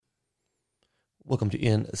Welcome to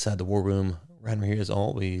Inside the War Room. Ryan here as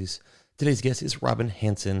always. Today's guest is Robin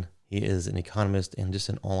Hanson. He is an economist and just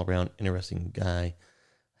an all-around interesting guy.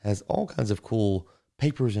 Has all kinds of cool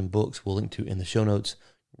papers and books we'll link to in the show notes,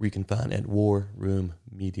 where you can find at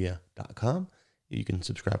warroommedia.com. You can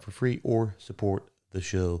subscribe for free or support the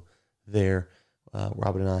show there.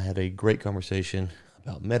 Robin and I had a great conversation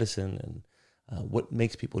about medicine and what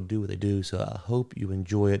makes people do what they do, so I hope you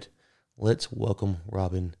enjoy it. Let's welcome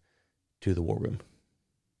Robin to the War Room.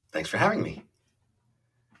 Thanks for having me.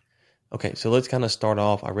 Okay, so let's kind of start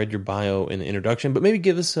off. I read your bio in the introduction, but maybe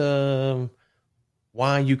give us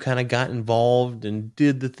why you kind of got involved and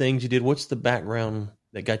did the things you did. What's the background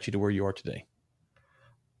that got you to where you are today?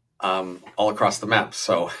 All across the map.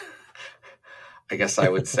 So I guess I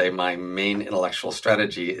would say my main intellectual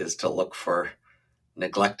strategy is to look for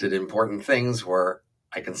neglected important things where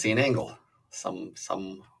I can see an angle, some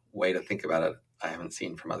way to think about it I haven't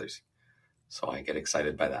seen from others. So I get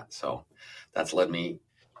excited by that. So that's led me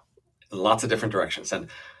in lots of different directions. And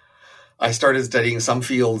I started studying some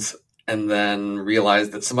fields and then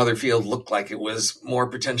realized that some other field looked like it was more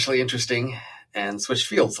potentially interesting and switched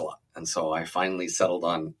fields a lot. And so I finally settled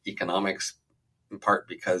on economics, in part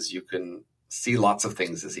because you can see lots of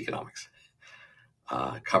things as economics,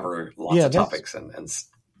 cover lots of topics and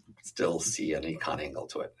still see an econ angle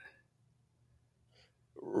to it.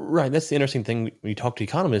 Right. That's the interesting thing. When you talk to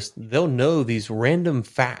economists, they'll know these random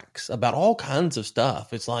facts about all kinds of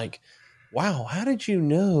stuff. It's like, wow, how did you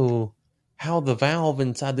know how the valve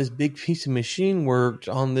inside this big piece of machine worked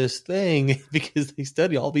on this thing? Because they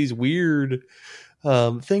study all these weird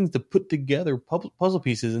things to put together puzzle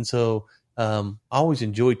pieces. And so I always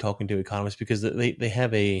enjoy talking to economists because they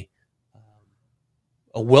have a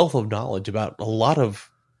wealth of knowledge about a lot of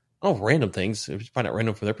random things. It's probably not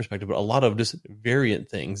random from their perspective, but a lot of just variant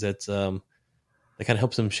things that kind of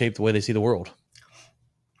helps them shape the way they see the world.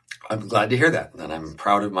 I'm glad to hear that, and I'm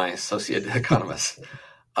proud of my associate economists.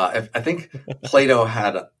 I think Plato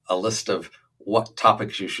had a list of what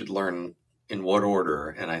topics you should learn in what order,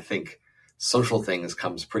 and I think social things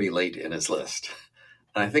comes pretty late in his list.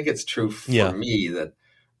 And I think it's true for me that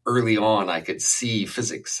early on, I could see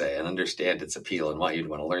physics, say, and understand its appeal and why you'd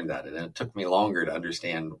want to learn that. And it took me longer to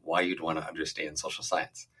understand why you'd want to understand social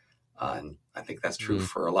science. And I think that's true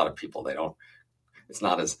for a lot of people. It's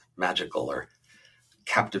not as magical or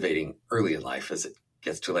captivating early in life as it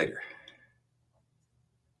gets to later.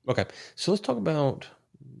 Okay. So let's talk about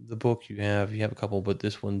the book you have. You have a couple, but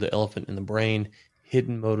this one, The Elephant in the Brain,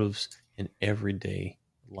 Hidden Motives in Everyday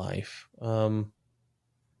Life.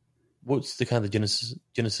 What's the kind of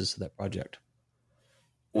genesis of that project?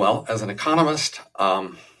 Well, as an economist,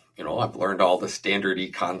 I've learned all the standard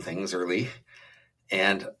econ things early,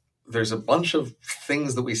 and there's a bunch of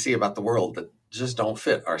things that we see about the world that just don't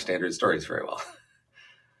fit our standard stories very well.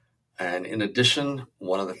 And in addition,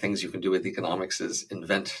 one of the things you can do with economics is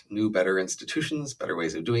invent new, better institutions, better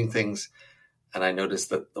ways of doing things. And I noticed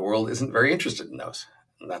that the world isn't very interested in those.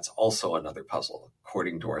 And that's also another puzzle.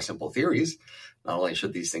 According to our simple theories, not only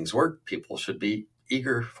should these things work, people should be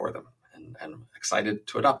eager for them and excited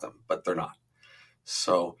to adopt them, but they're not.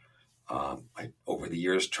 So I, over the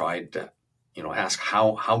years, tried to ask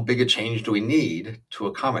how big a change do we need to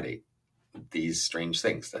accommodate these strange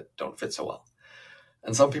things that don't fit so well.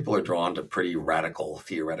 And some people are drawn to pretty radical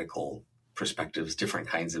theoretical perspectives, different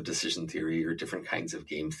kinds of decision theory or different kinds of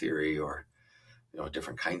game theory or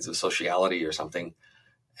different kinds of sociality or something.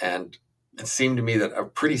 And it seemed to me that a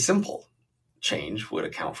pretty simple change would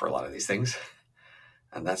account for a lot of these things.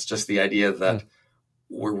 And that's just the idea that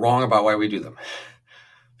we're wrong about why we do them.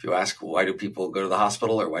 If you ask, why do people go to the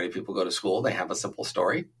hospital or why do people go to school? They have a simple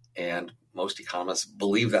story. And most economists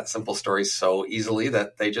believe that simple story so easily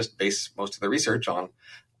that they just base most of their research on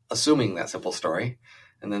assuming that simple story.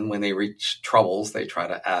 And then when they reach troubles, they try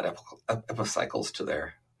to add epicycles to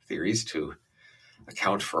their theories to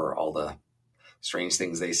account for all the strange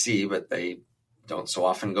things they see, but they don't so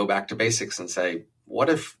often go back to basics and say, what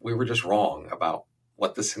if we were just wrong about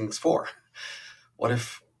what this thing's for? What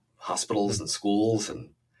if hospitals and schools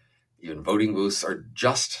and even voting booths are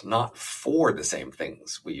just not for the same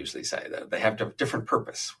things we usually say? That they have a different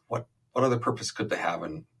purpose. What other purpose could they have,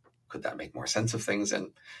 and could that make more sense of things?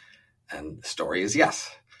 And the story is yes,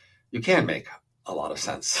 you can make a lot of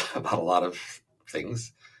sense about a lot of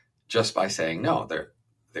things just by saying no, they're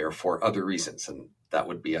for other reasons, and that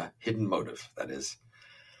would be a hidden motive. That is,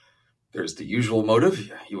 there's the usual motive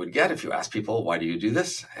you would get if you ask people, why do you do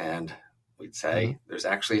this? And we'd say there's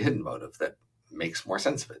actually a hidden motive that makes more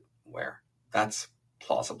sense of it, where that's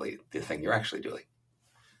plausibly the thing you're actually doing.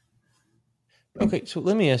 Okay, so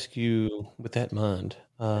let me ask you, with that in mind,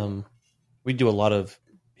 we do a lot of,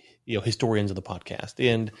 historians of the podcast,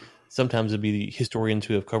 and sometimes it'd be the historians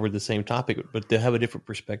who have covered the same topic, but they have a different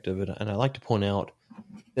perspective. And I like to point out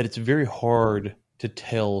that it's very hard to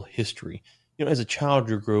tell history. As a child,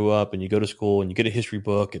 you grow up and you go to school and you get a history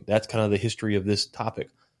book, and that's kind of the history of this topic.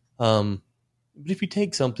 But if you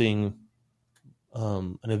take something,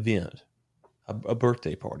 an event, a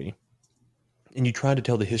birthday party, and you try to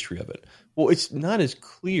tell the history of it, well, it's not as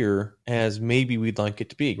clear as maybe we'd like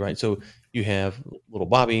it to be, right? So you have little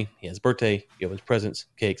Bobby, he has a birthday, he opens presents,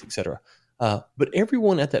 cakes, etc. But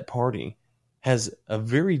everyone at that party has a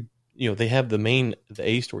very, they have the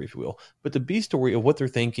A story, if you will, but the B story of what they're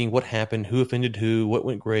thinking, what happened, who offended who, what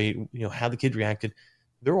went great, how the kid reacted.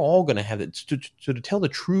 They're all going to have that. So to tell the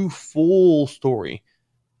true full story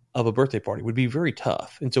of a birthday party would be very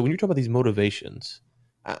tough. And so when you're talking about these motivations,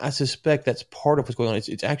 I suspect that's part of what's going on.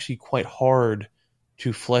 It's actually quite hard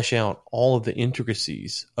to flesh out all of the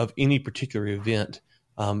intricacies of any particular event,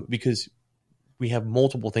 because we have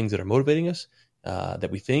multiple things that are motivating us,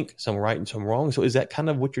 that we think, some right and some wrong. So is that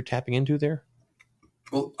kind of what you're tapping into there?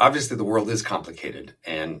 Well, obviously the world is complicated,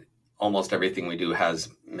 and almost everything we do has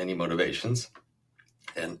many motivations,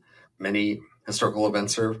 and many historical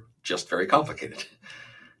events are just very complicated.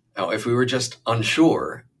 Now, if we were just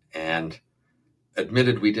unsure and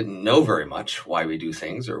admitted we didn't know very much why we do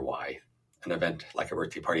things or why an event like a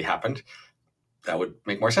birthday party happened, that would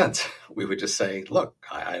make more sense. We would just say, look,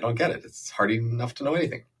 I don't get it. It's hard enough to know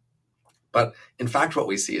anything. But in fact, what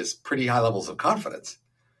we see is pretty high levels of confidence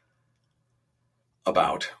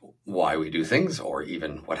about why we do things, or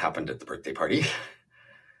even what happened at the birthday party.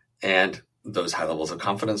 And those high levels of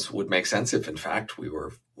confidence would make sense if, in fact, we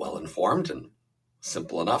were well informed and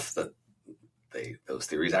simple enough that those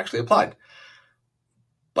theories actually applied.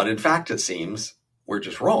 But in fact, it seems we're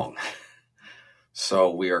just wrong.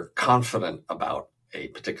 So we are confident about a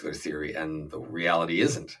particular theory, and the reality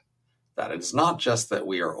isn't that. It's not just that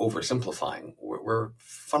we are oversimplifying. We're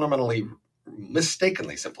fundamentally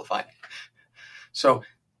mistakenly simplifying. So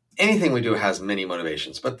anything we do has many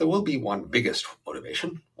motivations, but there will be one biggest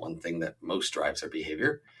motivation, one thing that most drives our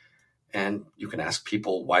behavior. And you can ask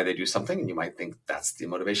people why they do something, and you might think that's the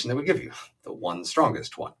motivation they would give you, the one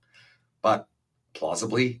strongest one. But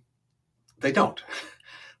plausibly, they don't.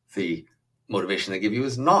 The motivation they give you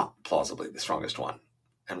is not plausibly the strongest one.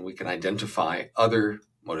 And we can identify other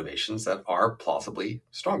motivations that are plausibly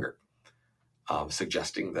stronger,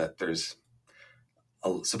 suggesting that there's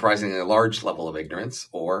a surprisingly large level of ignorance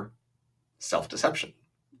or self-deception.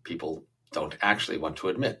 People don't actually want to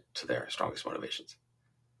admit to their strongest motivations.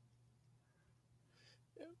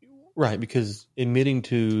 Right, because admitting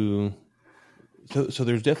to... So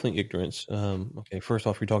there's definitely ignorance. Okay, first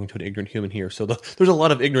off, you're talking to an ignorant human here. So there's a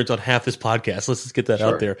lot of ignorance on half this podcast. Let's just get that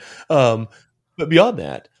out there. But beyond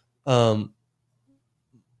that, when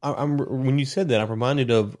you said that, I'm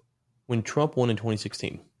reminded of when Trump won in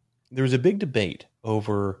 2016. There was a big debate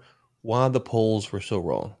over why the polls were so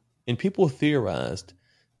wrong. And people theorized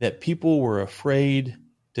that people were afraid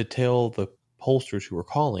to tell the pollsters who were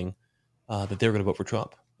calling that they were going to vote for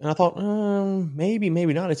Trump. And I thought, maybe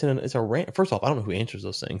not. It's a rant. First off, I don't know who answers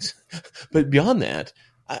those things. But beyond that,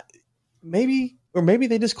 maybe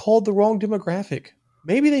they just called the wrong demographic.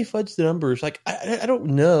 Maybe they fudged the numbers. Like, I don't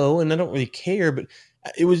know, and I don't really care. But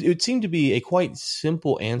it seemed to be a quite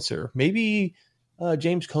simple answer. Maybe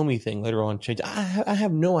James Comey thing later on changed. I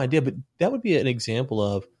have no idea. But that would be an example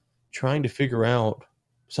of trying to figure out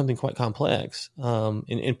something quite complex,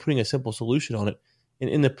 and putting a simple solution on it. And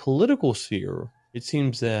in the political sphere, it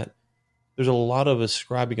seems that there's a lot of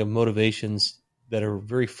ascribing of motivations that are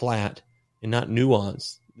very flat and not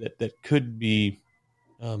nuanced that could be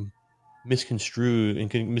misconstrued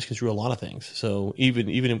and can misconstrue a lot of things. So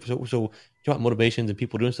so talk about motivations and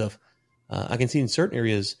people doing stuff. I can see in certain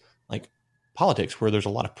areas like politics where there's a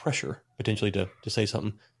lot of pressure potentially to say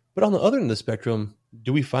something. But on the other end of the spectrum,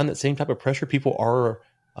 do we find that same type of pressure? People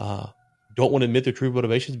don't want to admit their true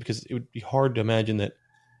motivations, because it would be hard to imagine that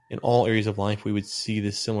in all areas of life we would see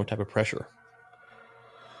this similar type of pressure.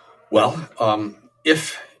 Well,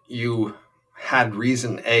 if you had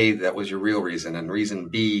reason A that was your real reason, and reason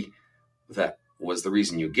B that was the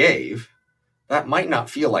reason you gave, that might not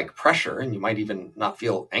feel like pressure, and you might even not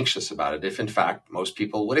feel anxious about it if, in fact, most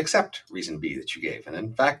people would accept reason B that you gave. And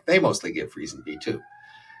in fact, they mostly give reason B too.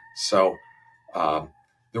 So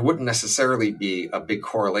there wouldn't necessarily be a big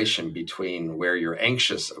correlation between where you're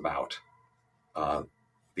anxious about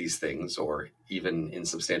these things, or even in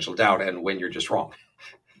substantial doubt, and when you're just wrong.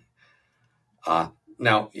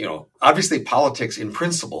 Now, obviously politics in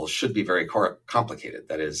principle should be very complicated.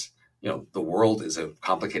 That is, the world is a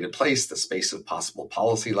complicated place. The space of possible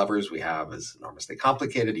policy levers we have is enormously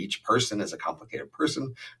complicated. Each person is a complicated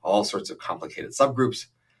person, all sorts of complicated subgroups.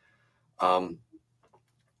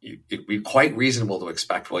 It'd be quite reasonable to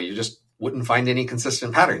expect, well, you just wouldn't find any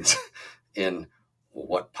consistent patterns in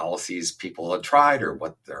what policies people had tried or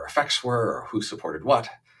what their effects were or who supported what.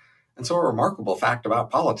 And so a remarkable fact about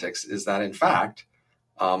politics is that, in fact,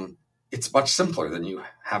 it's much simpler than you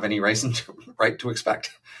have any right to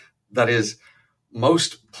expect. That is,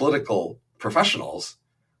 most political professionals,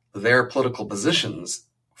 their political positions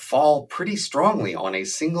fall pretty strongly on a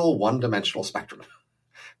single one-dimensional spectrum.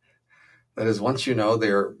 That is, once you know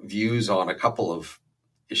their views on a couple of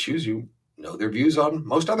issues, you know their views on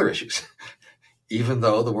most other issues, even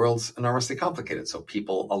though the world's enormously complicated. So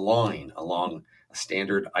people align along a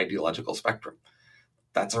standard ideological spectrum.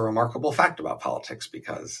 That's a remarkable fact about politics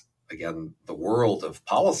because, again, the world of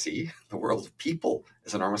policy, the world of people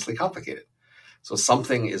is enormously complicated. So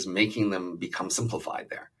something is making them become simplified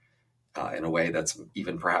there in a way that's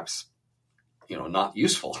even perhaps, not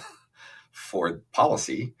useful for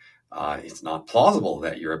policy. It's not plausible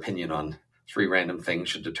that your opinion on 3 random things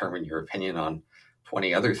should determine your opinion on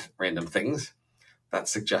 20 other random things. That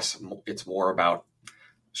suggests it's more about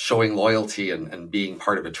showing loyalty and being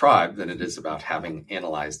part of a tribe than it is about having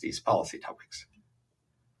analyzed these policy topics.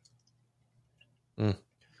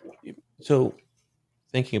 So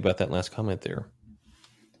thinking about that last comment there,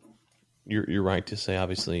 you're right to say,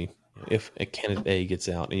 obviously, if a candidate A gets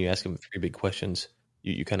out and you ask them 3 big questions,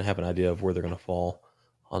 you kind of have an idea of where they're going to fall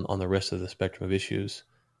on the rest of the spectrum of issues.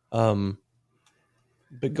 But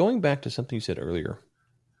going back to something you said earlier,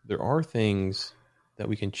 there are things that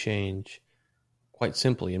we can change quite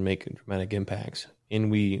simply and make dramatic impacts,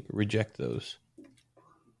 and we reject those.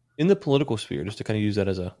 In the political sphere, just to kind of use that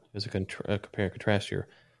as a compare and contrast here,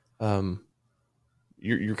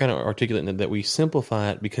 you're kind of articulating that we simplify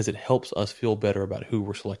it because it helps us feel better about who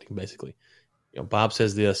we're selecting, basically. Bob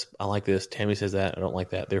says this, I like this. Tammy says that, I don't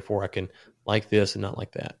like that. Therefore, I can like this and not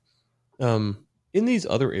like that. In these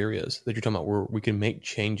other areas that you're talking about where we can make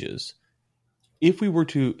changes, if we were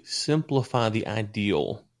to simplify the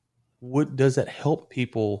ideal, does that help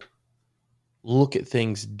people look at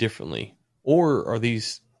things differently? Or are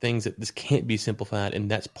these things that this can't be simplified and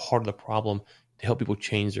that's part of the problem to help people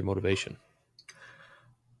change their motivation?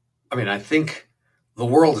 I mean, I think the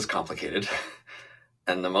world is complicated.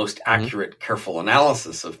 And the most accurate, careful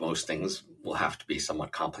analysis of most things will have to be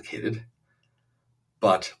somewhat complicated.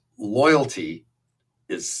 But loyalty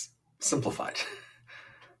is simplified.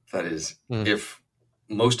 That is, if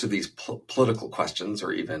most of these political questions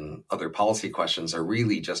or even other policy questions are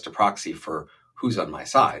really just a proxy for who's on my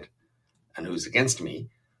side and who's against me,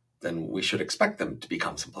 then we should expect them to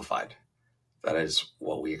become simplified. That is,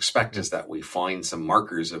 what we expect is that we find some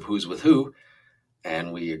markers of who's with who,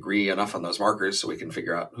 and we agree enough on those markers so we can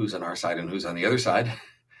figure out who's on our side and who's on the other side.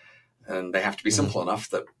 And they have to be simple enough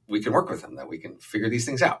that we can work with them, that we can figure these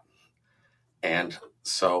things out. And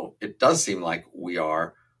so it does seem like we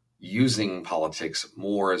are using politics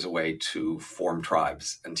more as a way to form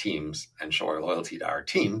tribes and teams and show our loyalty to our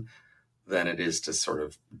team than it is to sort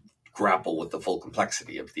of grapple with the full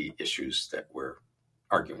complexity of the issues that we're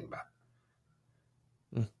arguing about.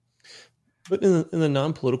 But in the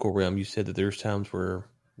non-political realm, you said that there's times where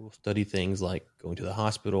we'll study things like going to the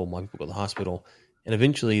hospital, why people go to the hospital, and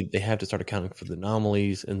eventually they have to start accounting for the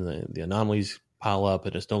anomalies, and the anomalies pile up,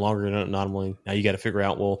 and it's no longer an anomaly. Now you got to figure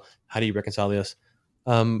out, well, how do you reconcile this?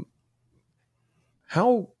 How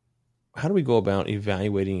do we go about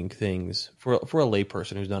evaluating things for a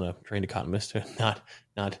layperson who's not a trained economist,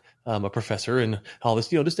 not a professor, and all this,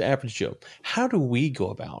 just the average Joe? How do we go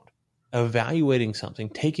about evaluating something,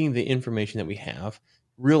 taking the information that we have,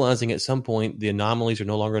 realizing at some point the anomalies are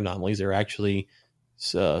no longer anomalies, they're actually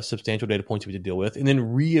substantial data points we have to deal with, and then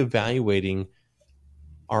reevaluating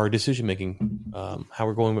our decision-making, how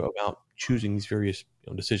we're going about choosing these various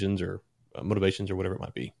decisions or motivations or whatever it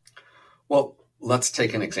might be? Well, let's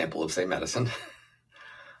take an example of, say, medicine.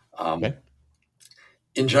 Okay.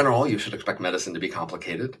 In general, you should expect medicine to be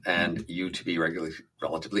complicated and you to be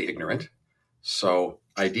relatively ignorant. So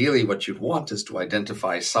ideally, what you'd want is to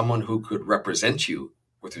identify someone who could represent you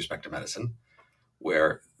with respect to medicine,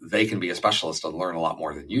 where they can be a specialist and learn a lot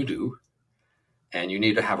more than you do. And you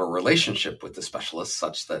need to have a relationship with the specialist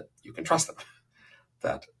such that you can trust them,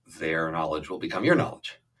 that their knowledge will become your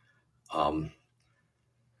knowledge. And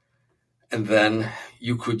then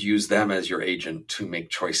you could use them as your agent to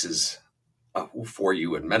make choices for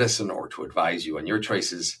you in medicine or to advise you on your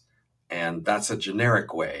choices. And that's a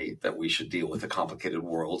generic way that we should deal with a complicated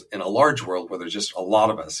world in a large world where there's just a lot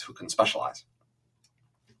of us who can specialize.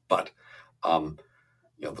 But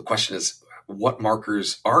the question is, what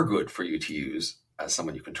markers are good for you to use as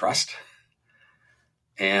someone you can trust?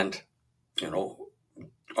 And,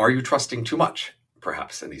 are you trusting too much,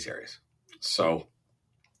 perhaps, in these areas? So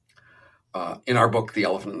in our book, The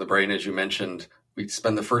Elephant in the Brain, as you mentioned, we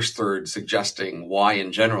spend the first third suggesting why,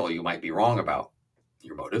 in general, you might be wrong about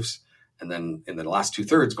your motives. And then in the last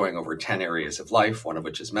 2/3, going over 10 areas of life, one of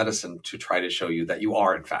which is medicine, to try to show you that you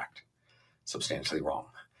are, in fact, substantially wrong.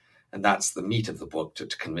 And that's the meat of the book, to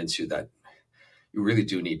convince you that you really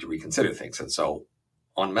do need to reconsider things. And so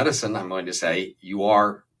on medicine, I'm going to say you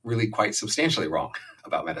are really quite substantially wrong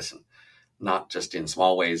about medicine, not just in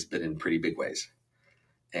small ways, but in pretty big ways.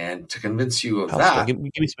 And to convince you of that, give me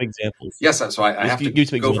some examples. Yes, so I have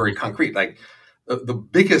to go very concrete. Like the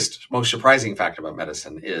biggest, most surprising fact about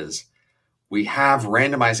medicine is we have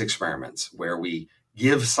randomized experiments where we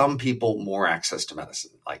give some people more access to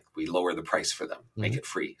medicine, like we lower the price for them, make it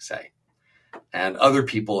free, say. And other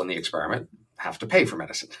people in the experiment have to pay for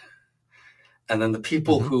medicine. And then the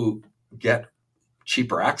people who get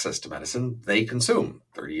cheaper access to medicine, they consume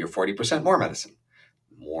 30 or 40% more medicine,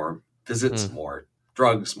 more visits, more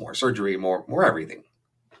drugs, more surgery, more everything.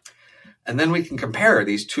 And then we can compare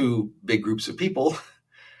these two big groups of people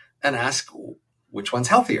and ask which one's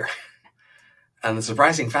healthier. And the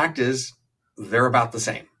surprising fact is they're about the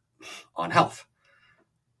same on health.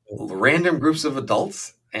 Random groups of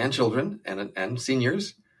adults and children and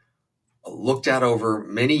seniors looked at over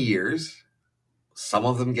many years, some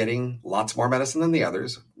of them getting lots more medicine than the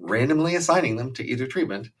others, randomly assigning them to either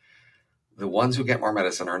treatment. The ones who get more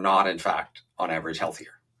medicine are not, in fact, on average,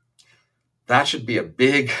 healthier. That should be a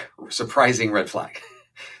big, surprising red flag.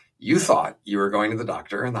 You thought you were going to the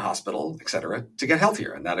doctor and the hospital, et cetera, to get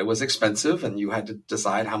healthier, and that it was expensive and you had to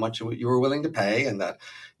decide how much you were willing to pay, and that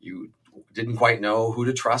you didn't quite know who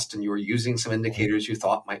to trust, and you were using some indicators you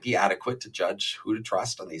thought might be adequate to judge who to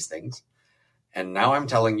trust on these things. And now I'm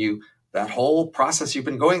telling you that whole process you've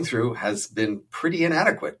been going through has been pretty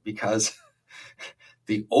inadequate, because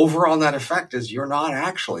the overall net effect is you're not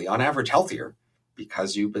actually, on average, healthier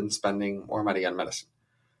because you've been spending more money on medicine.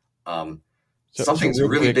 Something's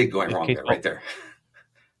really big going wrong there, right there.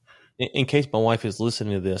 In case my wife is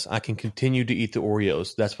listening to this, I can continue to eat the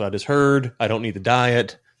Oreos. That's what I just heard. I don't need the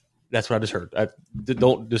diet. That's what I just heard.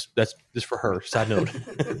 That's just for her. Side note.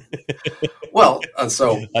 Well,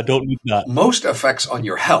 so I don't need that. Most effects on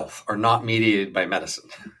your health are not mediated by medicine.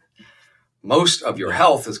 Most of your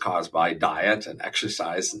health is caused by diet and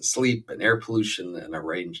exercise and sleep and air pollution and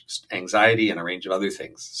anxiety and a range of other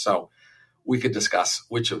things. So we could discuss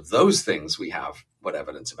which of those things we have what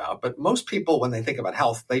evidence about. But most people, when they think about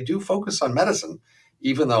health, they do focus on medicine,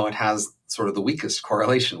 even though it has sort of the weakest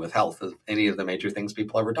correlation with health of any of the major things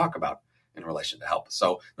people ever talk about in relation to health.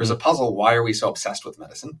 So there's a puzzle. Why are we so obsessed with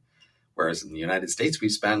medicine? Whereas in the United States, we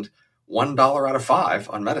spend $1 out of 5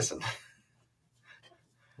 on medicine.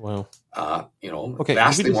 Wow.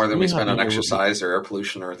 Vastly more than we spend on exercise or air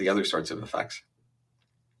pollution or the other sorts of effects.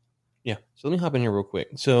 Yeah. So let me hop in here real quick.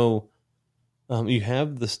 So you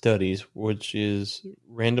have the studies, which is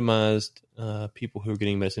randomized people who are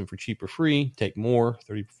getting medicine for cheap or free, take more,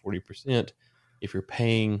 30 to 40%. If you're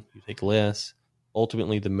paying, you take less.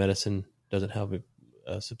 Ultimately, the medicine doesn't have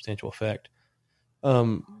a substantial effect.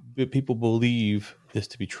 But people believe this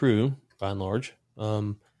to be true, by and large.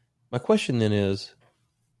 My question then is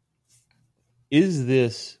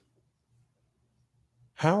this,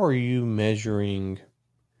 how are you measuring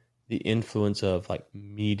the influence of like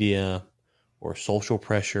media or social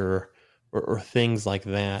pressure or things like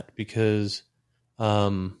that? Because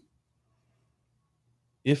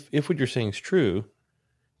if what you're saying is true,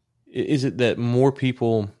 is it that more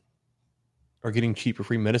people are getting cheap or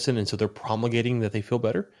free medicine and so they're promulgating that they feel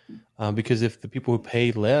better? Because if the people who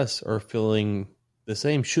pay less are feeling the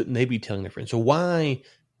same, shouldn't they be telling their friends? So why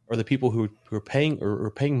are the people who are paying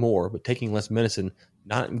or paying more but taking less medicine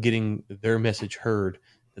not getting their message heard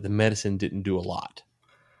that the medicine didn't do a lot?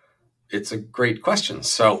 It's a great question.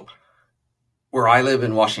 So where I live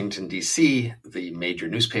in Washington, D.C., the major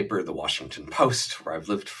newspaper, the Washington Post, where I've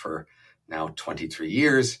lived for now 23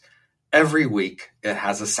 years, every week it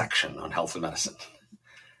has a section on health and medicine,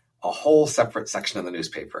 a whole separate section of the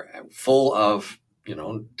newspaper full of,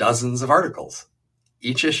 dozens of articles,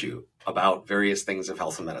 each issue about various things of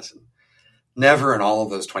health and medicine. Never in all of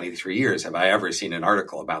those 23 years have I ever seen an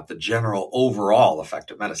article about the general overall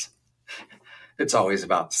effect of medicine. It's always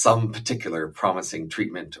about some particular promising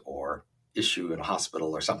treatment or issue in a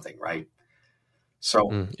hospital or something, right?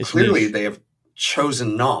 So clearly they have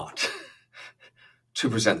chosen not to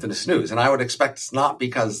present this news. And I would expect it's not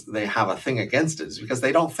because they have a thing against it. It's because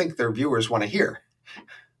they don't think their viewers want to hear.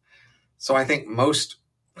 So I think most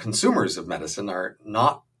consumers of medicine are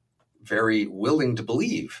not very willing to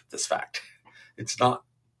believe this fact. It's not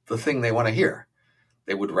the thing they want to hear.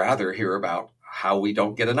 They would rather hear about how we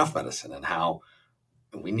don't get enough medicine and how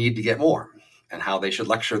we need to get more and how they should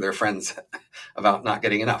lecture their friends about not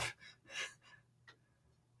getting enough.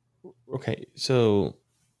 Okay, so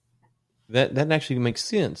that actually makes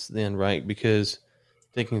sense then, right? Because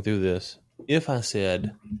thinking through this, if I just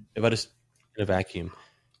in a vacuum,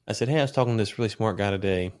 I said, hey, I was talking to this really smart guy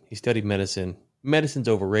today. He studied medicine. Medicine's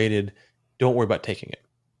overrated. Don't worry about taking it.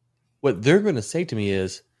 What they're going to say to me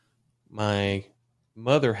is, my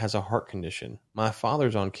mother has a heart condition. My father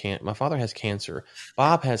has cancer.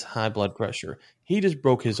 Bob has high blood pressure. He just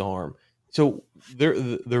broke his arm. So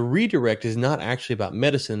the redirect is not actually about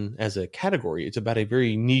medicine as a category. It's about a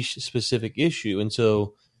very niche specific issue. And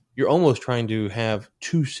so you're almost trying to have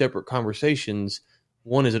two separate conversations.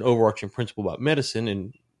 One is an overarching principle about medicine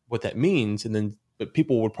and what that means. But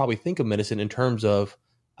people would probably think of medicine in terms of,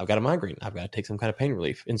 I've got a migraine. I've got to take some kind of pain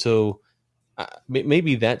relief. And so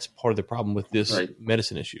maybe that's part of the problem with this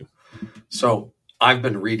medicine issue. So I've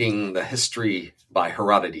been reading the history by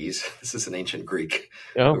Herodotus. This is an ancient Greek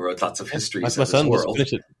who wrote lots of histories of his world.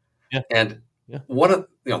 Yeah. And one of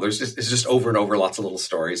it's just over and over lots of little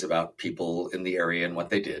stories about people in the area and what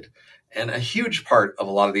they did. And a huge part of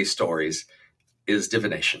a lot of these stories is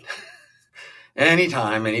divination.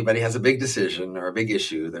 Anytime anybody has a big decision or a big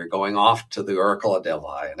issue, they're going off to the Oracle of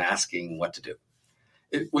Delphi and asking what to do.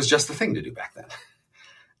 It was just the thing to do back then.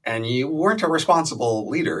 And you weren't a responsible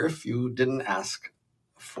leader if you didn't ask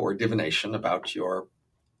for divination about your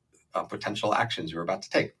potential actions you were about to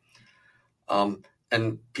take.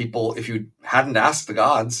 And people, if you hadn't asked the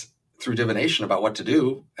gods through divination about what to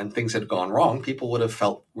do and things had gone wrong, people would have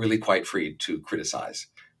felt really quite free to criticize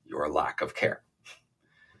your lack of care.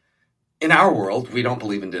 In our world, we don't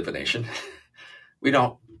believe in divination. We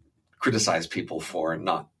don't criticize people for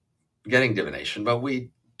not getting divination, but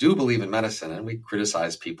we do believe in medicine and we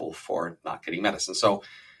criticize people for not getting medicine. So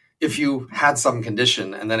if you had some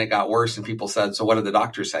condition and then it got worse and people said, so what did the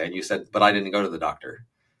doctor say? And you said, but I didn't go to the doctor.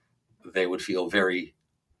 They would feel very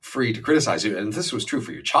free to criticize you. And if this was true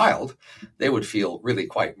for your child, they would feel really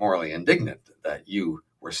quite morally indignant that you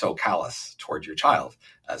were so callous toward your child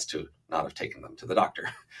as to not have taken them to the doctor.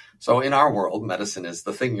 So in our world, medicine is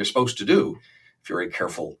the thing you're supposed to do if you're a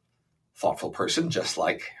careful, thoughtful person, just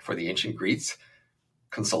like for the ancient Greeks,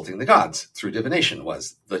 consulting the gods through divination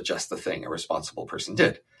was just the thing a responsible person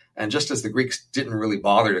did. And just as the Greeks didn't really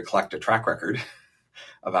bother to collect a track record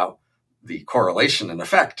about the correlation and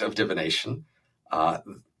effect of divination,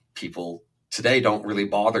 people today don't really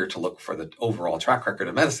bother to look for the overall track record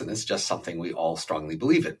of medicine. It's just something we all strongly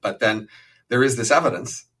believe in. But then there is this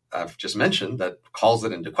evidence I've just mentioned that calls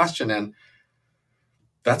it into question. And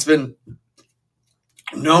that's been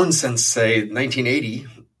known since, say, 1980.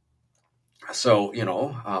 So,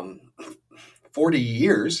 40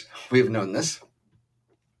 years we've known this.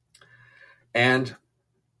 And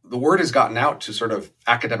the word has gotten out to sort of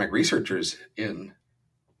academic researchers in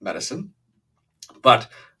medicine, but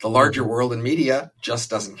the larger world in media just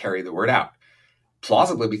doesn't carry the word out,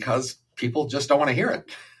 plausibly because people just don't want to hear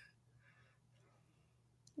it.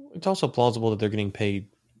 It's also plausible that they're getting paid.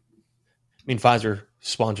 I mean, Pfizer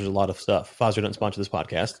sponsors a lot of stuff. Pfizer doesn't sponsor this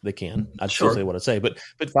podcast. They can. I'd still say what I say, but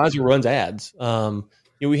Pfizer runs ads.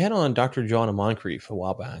 We had on Dr. Joanna Moncrief a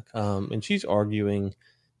while back, and she's arguing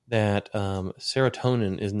that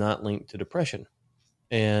serotonin is not linked to depression.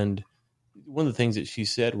 And one of the things that she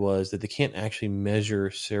said was that they can't actually measure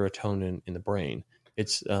serotonin in the brain.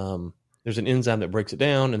 It's there's an enzyme that breaks it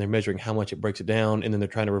down, and they're measuring how much it breaks it down, and then they're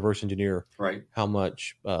trying to reverse engineer how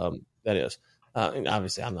much that is. And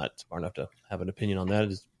obviously, I'm not smart enough to have an opinion on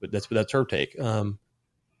that, but that's her take. And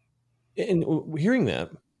hearing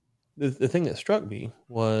that, the thing that struck me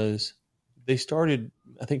was they started,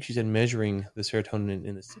 I think she said, measuring the serotonin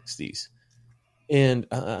in the 60s. And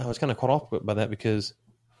I was kind of caught off by that because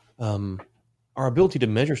our ability to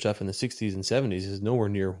measure stuff in the 60s and 70s is nowhere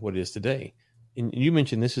near what it is today. And you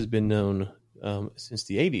mentioned this has been known since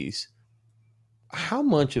the 80s. How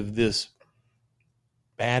much of this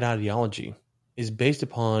bad ideology is based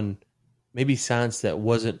upon maybe science that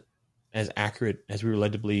wasn't as accurate as we were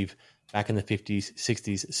led to believe back in the 50s,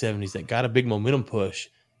 60s, 70s, that got a big momentum push,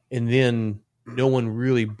 and then no one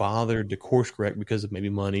really bothered to course correct because of maybe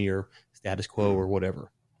money or status quo or whatever?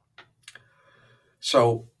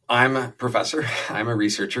 So I'm a professor. I'm a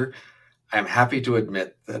researcher. I'm happy to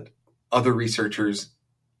admit that other researchers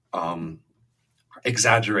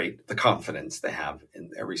exaggerate the confidence they have in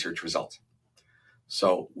their research results.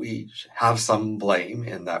 So we have some blame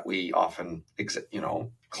in that we often,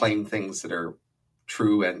 claim things that are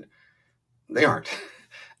true and they aren't.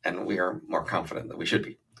 And we are more confident that we should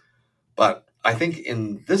be. But I think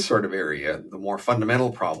in this sort of area, the more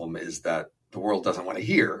fundamental problem is that the world doesn't want to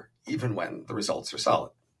hear, even when the results are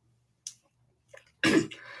solid.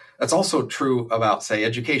 That's also true about, say,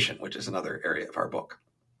 education, which is another area of our book.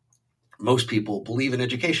 Most people believe in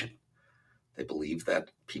education. They believe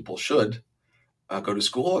that people should go to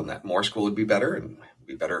school and that more school would be better, and it'd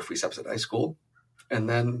be better if we subsidize school. And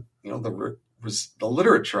then, the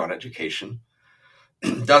literature on education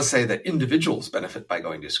does say that individuals benefit by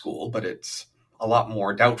going to school, but it's a lot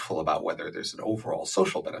more doubtful about whether there's an overall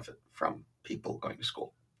social benefit from people going to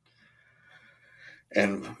school.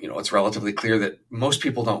 And, it's relatively clear that most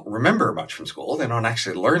people don't remember much from school. They don't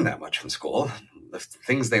actually learn that much from school. The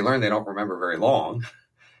things they learn, they don't remember very long.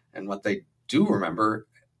 And what they do remember,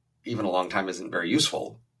 even a long time, isn't very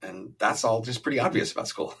useful. And that's all just pretty obvious about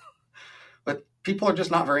school. But people are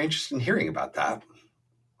just not very interested in hearing about that.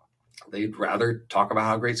 They'd rather talk about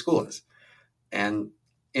how great school is. And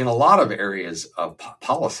in a lot of areas of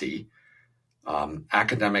policy,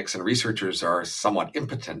 academics and researchers are somewhat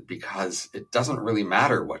impotent because it doesn't really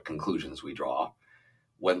matter what conclusions we draw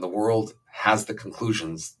when the world has the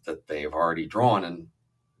conclusions that they have already drawn and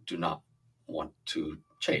do not want to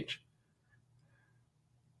change.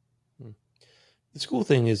 The school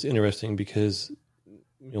thing is interesting because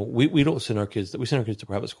we don't send our kids to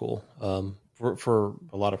private school for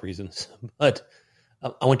a lot of reasons. But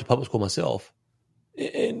I went to public school myself,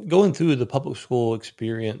 and going through the public school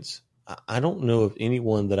experience, I don't know of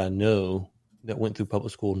anyone that I know that went through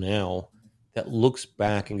public school now that looks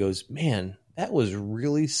back and goes, man, that was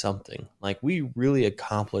really something. Like, we really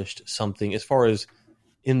accomplished something as far as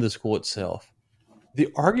in the school itself. The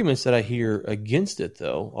arguments that I hear against it,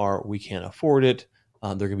 though, are we can't afford it.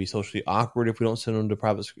 They're going to be socially awkward if we don't send them to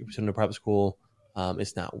private school.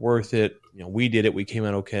 It's not worth it. We did it. We came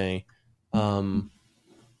out okay. And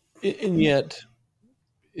yet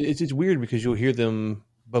it's weird because you'll hear them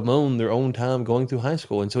bemoan their own time going through high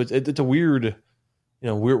school. And so it's a weird,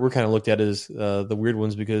 we're kind of looked at as the weird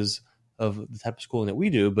ones because of the type of schooling that we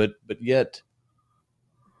do. But yet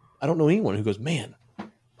I don't know anyone who goes, man,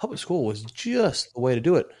 public school was just the way to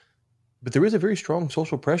do it. But there is a very strong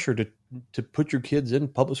social pressure to put your kids in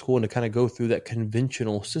public school and to kind of go through that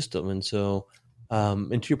conventional system. And so,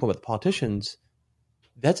 and to your point about the politicians,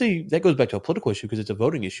 that goes back to a political issue because it's a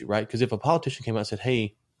voting issue, right? Because if a politician came out and said,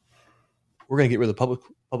 hey, we're going to get rid of the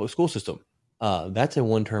public school system, that's a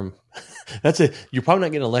one-term, you're probably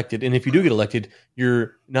not getting elected. And if you do get elected,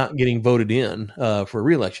 you're not getting voted in for a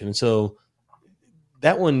re-election. And so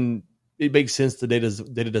that one, it makes sense the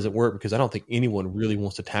data doesn't work because I don't think anyone really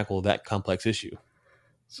wants to tackle that complex issue.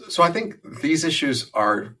 So I think these issues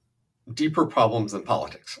are deeper problems than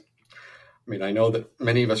politics. I mean, I know that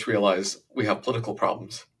many of us realize we have political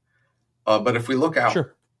problems, but if we look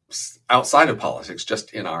outside of politics,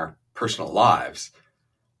 just in our personal lives,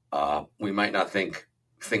 we might not think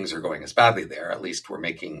things are going as badly there. At least we're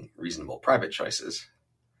making reasonable private choices.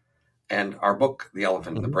 And our book, The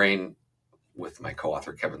Elephant in the Brain, with my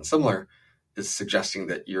co-author Kevin Simler, is suggesting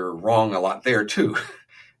that you're wrong a lot there too.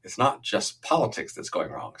 It's not just politics that's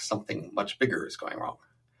going wrong. Something much bigger is going wrong.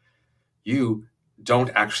 You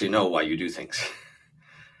don't actually know why you do things.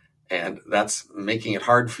 And that's making it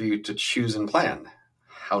hard for you to choose and plan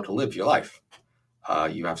how to live your life.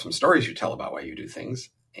 You have some stories you tell about why you do things,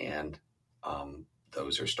 and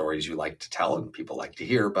those are stories you like to tell and people like to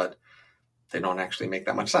hear, but they don't actually make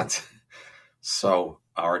that much sense. So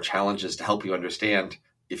our challenge is to help you understand,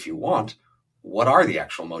 if you want, what are the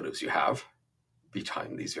actual motives you have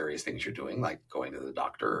behind these various things you're doing, like going to the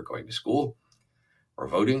doctor or going to school or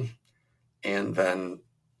voting. And then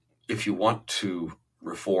if you want to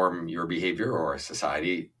reform your behavior or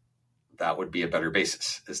society, that would be a better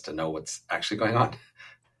basis, is to know what's actually going on.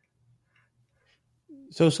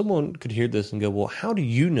 So someone could hear this and go, well, how do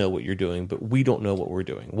you know what you're doing, but we don't know what we're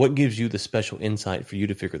doing? What gives you the special insight for you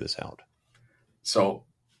to figure this out? So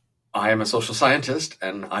I am a social scientist,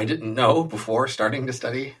 and I didn't know before starting to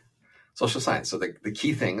study social science. So the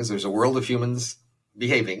key thing is there's a world of humans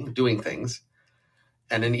behaving, doing things.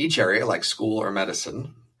 And in each area, like school or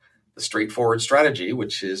medicine, the straightforward strategy,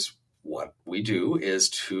 which is what we do, is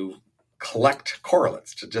to collect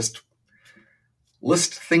correlates, to just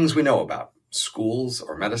list things we know about schools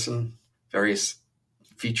or medicine, various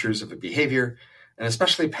features of a behavior, and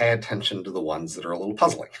especially pay attention to the ones that are a little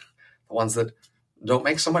puzzling, the ones that don't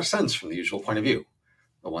make so much sense from the usual point of view,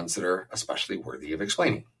 the ones that are especially worthy of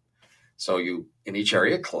explaining. So you, in each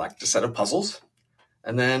area, collect a set of puzzles,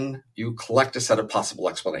 and then you collect a set of possible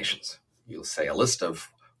explanations. You'll say a list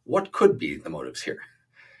of what could be the motives here.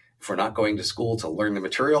 If we're not going to school to learn the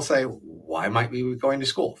material, say, why might we be going to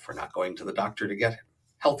school? If we're not going to the doctor to get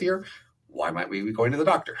healthier, why might we be going to the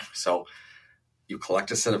doctor? So you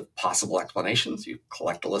collect a set of possible explanations, you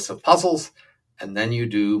collect a list of puzzles, and then you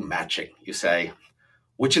do matching. You say,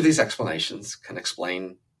 which of these explanations can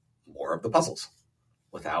explain more of the puzzles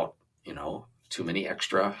without, too many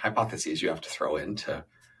extra hypotheses you have to throw in to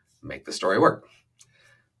make the story work?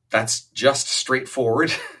 That's just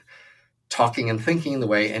straightforward talking and thinking the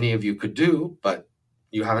way any of you could do, but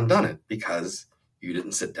you haven't done it because you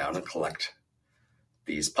didn't sit down and collect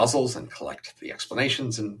these puzzles and collect the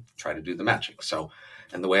explanations and try to do the matching. So,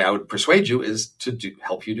 and the way I would persuade you is to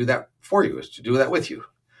help you do that for you, is to do that with you.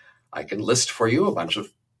 I can list for you a bunch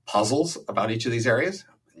of puzzles about each of these areas,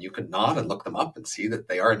 and you can nod and look them up and see that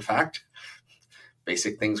they are, in fact,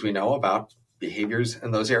 basic things we know about behaviors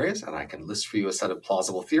in those areas. And I can list for you a set of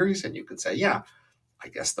plausible theories, and you can say, yeah, I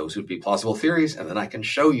guess those would be plausible theories. And then I can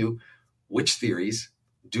show you which theories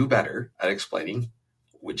do better at explaining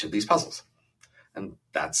which of these puzzles. And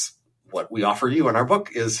that's what we offer you in our book,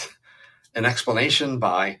 is an explanation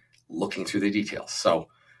by looking through the details. So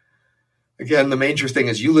again, the major thing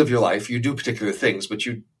is you live your life, you do particular things, but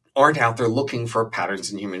you aren't out there looking for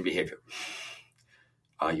patterns in human behavior.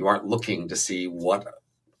 You aren't looking to see what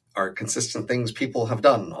are consistent things people have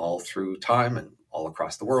done all through time and all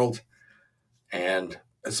across the world, and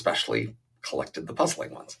especially collected the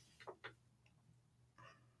puzzling ones.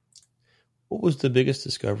 What was the biggest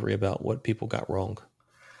discovery about what people got wrong?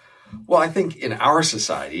 Well, I think in our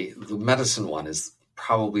society, the medicine one is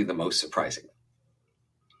probably the most surprising.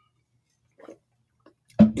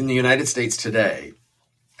 In the United States today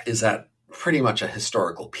is at pretty much a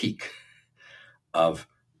historical peak of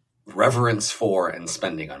reverence for and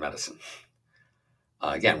spending on medicine.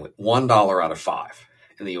 Again, with $1 out of 5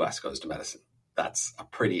 in the US goes to medicine. That's a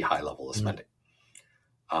pretty high level of spending.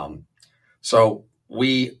 So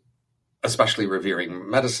we, especially revering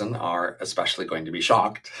medicine, are especially going to be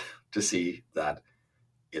shocked to see that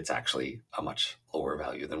it's actually a much lower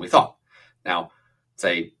value than we thought. Now,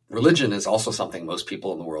 say religion is also something most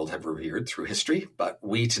people in the world have revered through history, but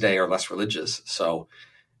we today are less religious. So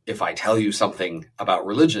if I tell you something about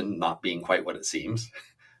religion not being quite what it seems,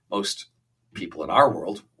 most people in our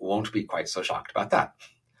world won't be quite so shocked about that.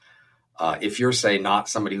 If you're, say, not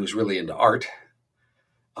somebody who's really into art,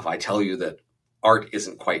 if I tell you that art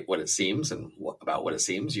isn't quite what it seems and about what it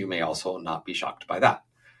seems, you may also not be shocked by that.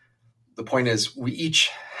 The point is, we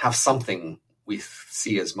each have something we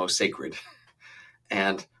see as most sacred,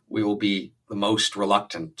 and we will be the most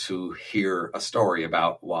reluctant to hear a story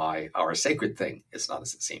about why our sacred thing is not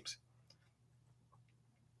as it seems.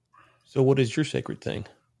 So what is your sacred thing?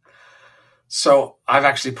 So I've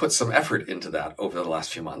actually put some effort into that over the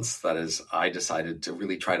last few months. That is, I decided to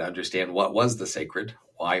really try to understand what was the sacred,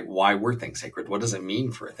 why were things sacred, what does it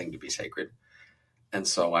mean for a thing to be sacred? And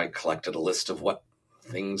so I collected a list of what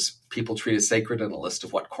things people treat as sacred and a list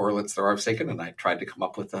of what correlates there are of sacred, and I tried to come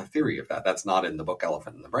up with a theory of that. That's not in the book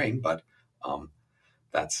Elephant in the Brain, but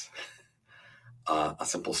that's a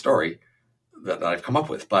simple story that I've come up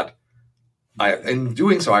with. But in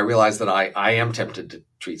doing so, I realized that I am tempted to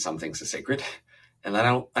treat some things as sacred, and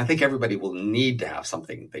I think everybody will need to have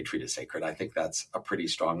something they treat as sacred. I think that's a pretty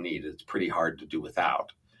strong need. It's pretty hard to do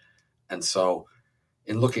without. And so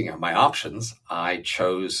in looking at my options, I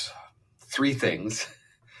chose 3 things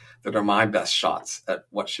that are my best shots at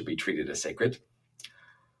what should be treated as sacred.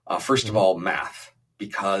 First of all, math,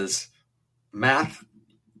 because math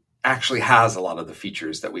actually has a lot of the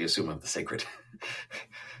features that we assume of the sacred.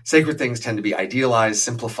 Sacred things tend to be idealized,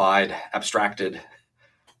 simplified, abstracted,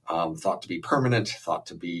 thought to be permanent, thought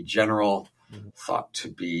to be general, thought to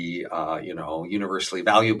be, universally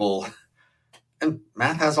valuable. And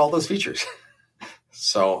math has all those features.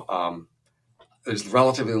 So there's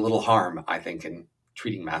relatively little harm, I think, in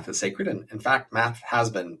treating math as sacred. And in fact, math has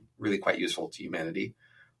been really quite useful to humanity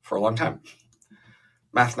for a long time.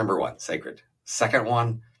 Math number 1, sacred. Second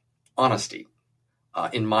one, honesty.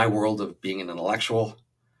 In my world of being an intellectual,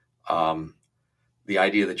 the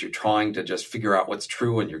idea that you're trying to just figure out what's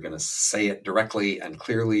true and you're going to say it directly and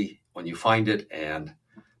clearly when you find it and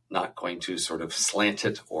not going to sort of slant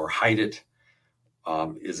it or hide it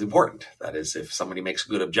is important. That is, if somebody makes a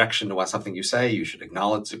good objection to something you say, you should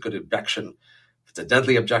acknowledge a good objection. If it's a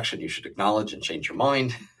deadly objection, you should acknowledge and change your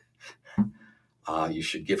mind. You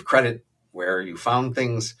should give credit where you found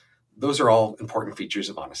things. Those are all important features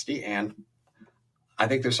of honesty, and I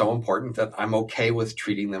think they're so important that I'm okay with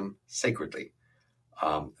treating them sacredly.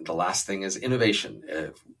 The last thing is innovation.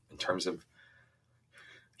 In terms of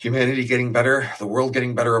humanity getting better, the world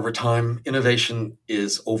getting better over time, innovation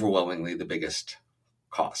is overwhelmingly the biggest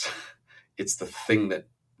cause. It's the thing that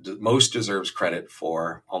most deserves credit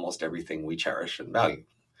for almost everything we cherish and value.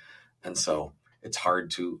 And so it's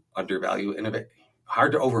hard to overvalue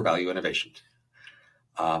innovation.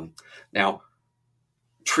 Now,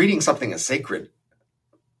 treating something as sacred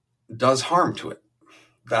does harm to it.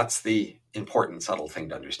 That's the important, subtle thing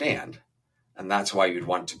to understand. And that's why you'd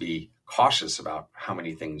want to be cautious about how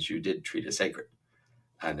many things you did treat as sacred.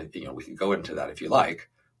 And, we can go into that if you like,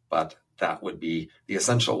 but that would be the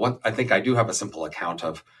essential one. I think I do have a simple account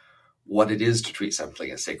of what it is to treat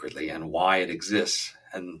something as sacredly and why it exists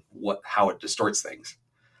and how it distorts things.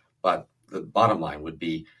 But the bottom line would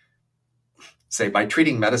be, say, by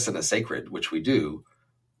treating medicine as sacred, which we do,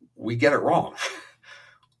 we get it wrong.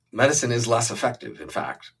 Medicine is less effective, in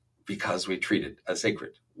fact, because we treat it as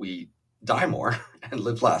sacred. We die more and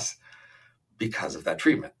live less because of that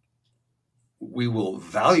treatment. We will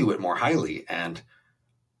value it more highly and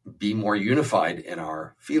be more unified in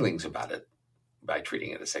our feelings about it by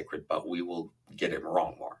treating it as sacred, but we will get it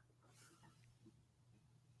wrong more.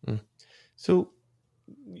 So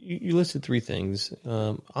you listed three things: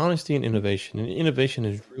 honesty and innovation. And innovation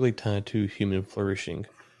is really tied to human flourishing.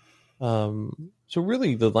 So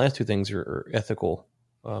really, the last two things are ethical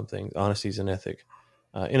things. Honesty is an ethic.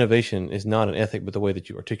 Innovation is not an ethic, but the way that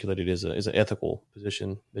you articulate it is an ethical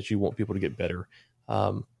position that you want people to get better.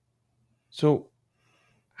 So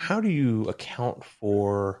how do you account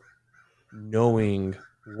for knowing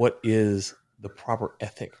what is the proper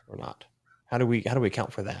ethic or not? How do we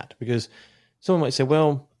account for that? Because someone might say,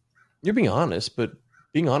 well, you're being honest, but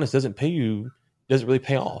being honest doesn't really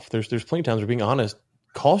pay off. There's plenty of times where being honest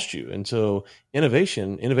costs you. And so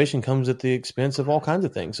innovation comes at the expense of all kinds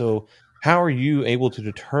of things. So how are you able to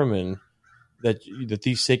determine that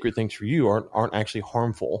these sacred things for you aren't actually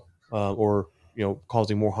harmful or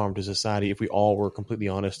causing more harm to society if we all were completely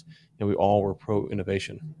honest and we all were pro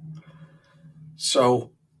innovation?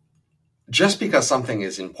 So just because something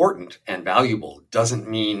is important and valuable doesn't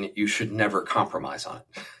mean you should never compromise on it.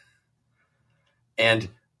 And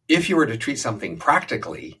if you were to treat something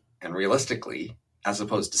practically and realistically, as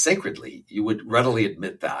opposed to sacredly, you would readily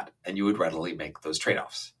admit that and you would readily make those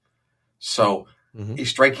trade-offs. So a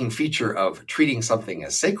striking feature of treating something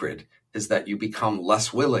as sacred is that you become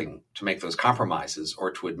less willing to make those compromises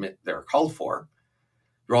or to admit they're called for.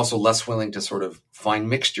 You're also less willing to sort of find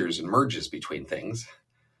mixtures and merges between things.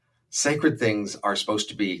 Sacred things are supposed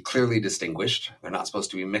to be clearly distinguished. They're not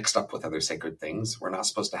supposed to be mixed up with other sacred things. We're not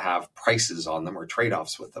supposed to have prices on them or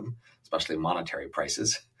trade-offs with them, especially monetary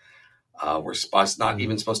prices. We're not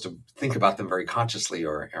even supposed to think about them very consciously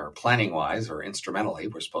or planning-wise or instrumentally.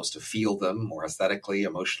 We're supposed to feel them more aesthetically,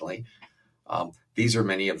 emotionally. These are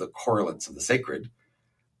many of the correlates of the sacred.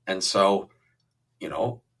 And so,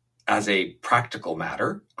 as a practical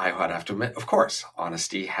matter, I would have to admit, of course,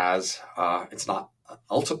 honesty has, it's not a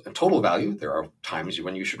total value. There are times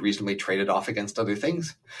when you should reasonably trade it off against other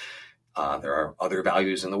things. There are other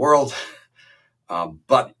values in the world.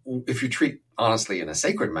 But if you treat honestly in a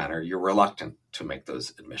sacred manner, you're reluctant to make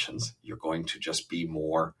those admissions. You're going to just be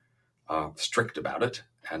more strict about it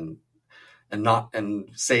and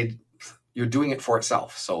say you're doing it for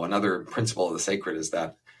itself. So another principle of the sacred is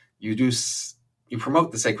that you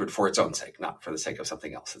promote the sacred for its own sake, not for the sake of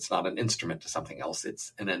something else. It's not an instrument to something else.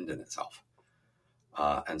 It's an end in itself.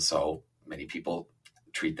 And so many people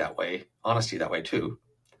treat honesty that way too.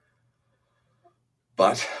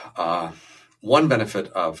 But one benefit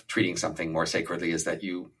of treating something more sacredly is that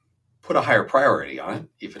you put a higher priority on it,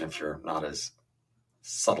 even if you're not as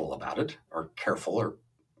subtle about it or careful or,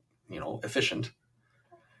 efficient.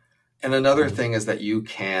 And another thing is that you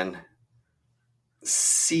can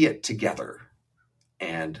see it together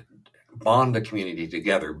and bond a community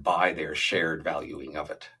together by their shared valuing of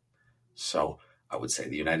it. So I would say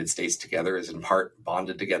the United States together is in part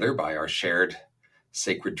bonded together by our shared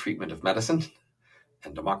sacred treatment of medicine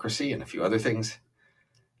and democracy and a few other things.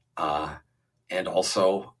 And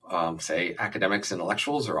also, say, academics and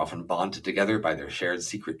intellectuals are often bonded together by their shared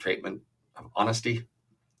secret treatment of honesty.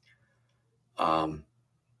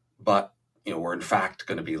 But, we're in fact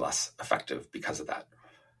going to be less effective because of that.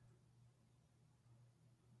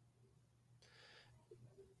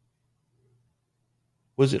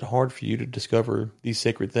 Was it hard for you to discover these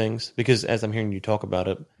sacred things? Because as I'm hearing you talk about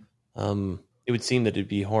it, it would seem that it'd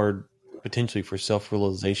be hard potentially for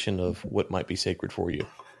self-realization of what might be sacred for you.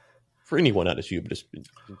 For anyone, not just you, but just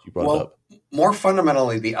you brought it up. More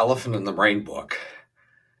fundamentally, the Elephant in the Brain book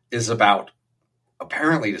is about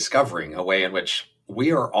apparently discovering a way in which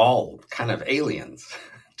we are all kind of aliens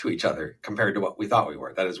to each other compared to what we thought we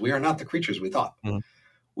were. That is, we are not the creatures we thought. Mm-hmm.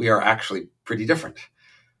 We are actually pretty different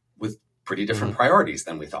with pretty different Mhm. priorities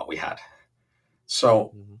than we thought we had.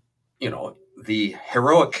 So, Mhm. the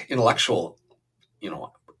heroic intellectual,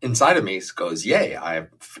 inside of me goes, yay, I've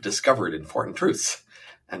discovered important truths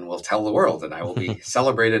and will tell the world, and I will be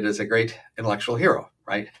celebrated as a great intellectual hero,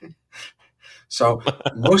 right? So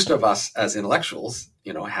most of us as intellectuals,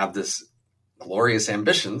 have this glorious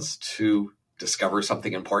ambitions to discover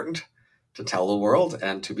something important, to tell the world,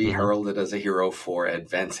 and to be Mhm. heralded as a hero for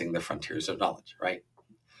advancing the frontiers of knowledge, right?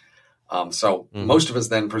 So Mhm. most of us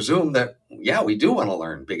then presume that, yeah, we do want to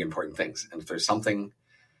learn big, important things. And if there's something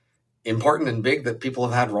important and big that people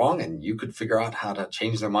have had wrong and you could figure out how to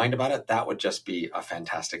change their mind about it, that would just be a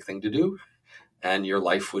fantastic thing to do. And your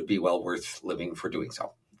life would be well worth living for doing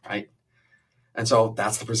so, right? And so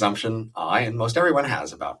that's the presumption I and most everyone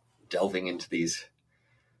has about delving into these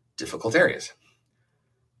difficult areas.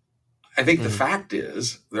 I think the Mhm. fact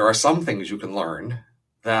is there are some things you can learn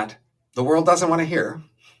that the world doesn't want to hear.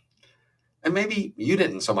 And maybe you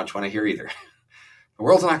didn't so much want to hear either. The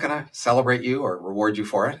world's not going to celebrate you or reward you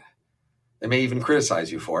for it. They may even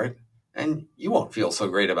criticize you for it. And you won't feel so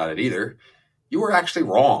great about it either. You were actually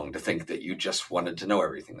wrong to think that you just wanted to know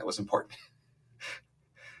everything that was important.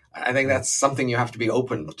 I think Mhm. that's something you have to be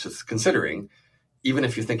open to considering, even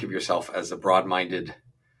if you think of yourself as a broad-minded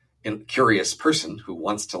and curious person who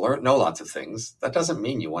wants to know lots of things. That doesn't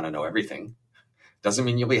mean you want to know everything. Doesn't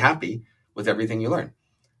mean you'll be happy with everything you learn.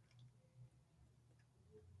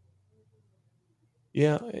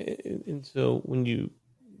 Yeah, and so when you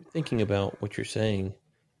thinking about what you're saying,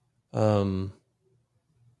 um,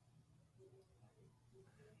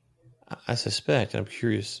 I suspect, I'm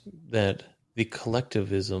curious, that the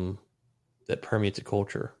collectivism that permeates a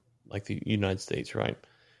culture, like the United States, right?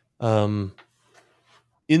 Um,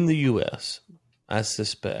 in the U.S., I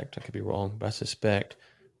suspect, I could be wrong, but I suspect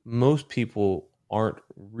most people aren't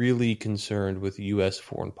really concerned with U.S.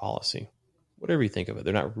 foreign policy. Whatever you think of it,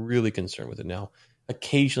 they're not really concerned with it now.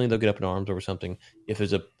 Occasionally, they'll get up in arms over something. If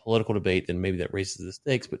there's a political debate, then maybe that raises the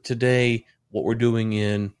stakes. But today, what we're doing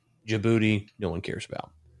in Djibouti, no one cares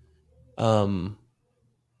about. Um,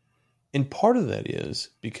 and part of that is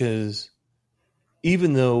because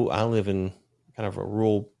even though I live in kind of a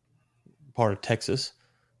rural part of Texas,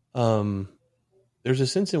 um, there's a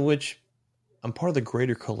sense in which I'm part of the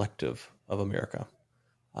greater collective of America.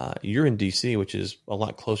 You're in D.C., which is a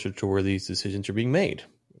lot closer to where these decisions are being made.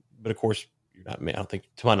 But of course, you're not. I don't think,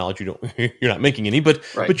 to my knowledge, you don't. You're not making any. But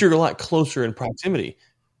Right. but you're a lot closer in proximity.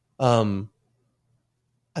 Um,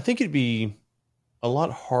 I think it'd be a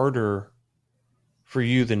lot harder for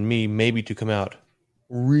you than me, maybe, to come out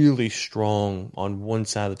really strong on one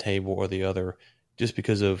side of the table or the other, just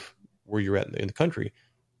because of where you're at in the country.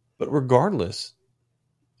 But regardless,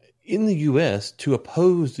 in the U.S., to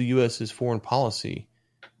oppose the U.S.'s foreign policy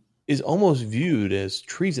is almost viewed as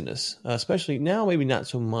treasonous, especially now, maybe not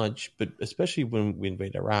so much, but especially when we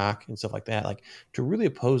invaded Iraq and stuff like that. Like, to really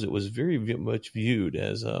oppose it was very much viewed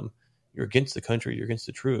as you're against the country, you're against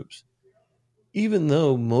the troops. Even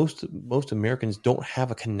though most Americans don't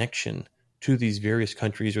have a connection to these various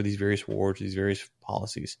countries or these various wars, these various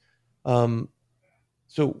policies. Um,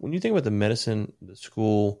 so when you think about the medicine, the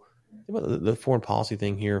school, think about the foreign policy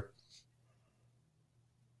thing here,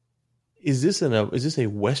 is this a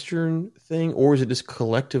Western thing, or is it just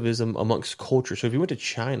collectivism amongst culture? So if you went to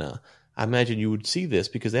China, I imagine you would see this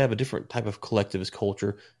because they have a different type of collectivist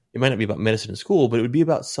culture. It might not be about medicine in school, but it would be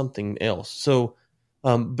about something else. So,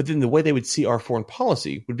 but then the way they would see our foreign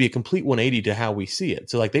policy would be a complete 180 to how we see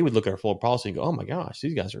it. So, like, they would look at our foreign policy and go, "Oh my gosh,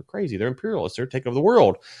 these guys are crazy. They're imperialists. They're taking over the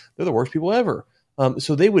world. They're the worst people ever."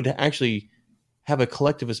 So they would actually have a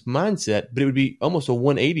collectivist mindset, but it would be almost a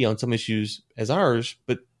 180 on some issues as ours,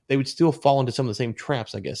 but they would still fall into some of the same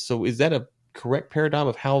traps, I guess. So is that a correct paradigm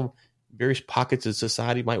of how various pockets of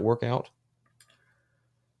society might work out?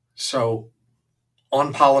 So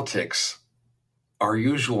on politics, our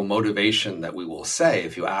usual motivation that we will say,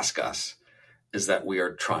 if you ask us, is that we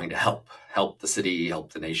are trying to help the city,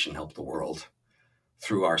 help the nation, help the world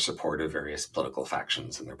through our support of various political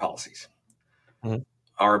factions and their policies. Mhm.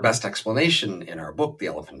 Our best explanation in our book, The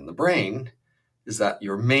Elephant in the Brain, is that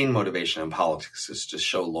your main motivation in politics is to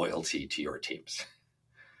show loyalty to your teams.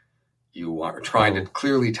 You are trying to Oh,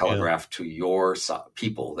 clearly yeah. telegraph to your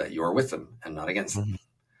people that you're with them and not against them.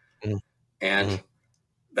 Mhm. Mhm. And Mhm.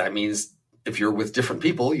 that means if you're with different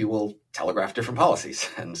people, you will telegraph different policies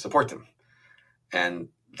and support them. And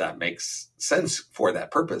that makes sense for that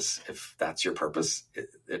purpose. If that's your purpose,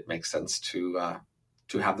 it makes sense to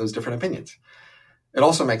have those different opinions. It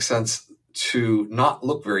also makes sense to not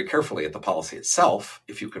look very carefully at the policy itself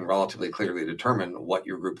if you can relatively clearly determine what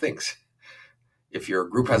your group thinks. If your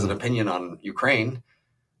group has an Mhm. opinion on Ukraine,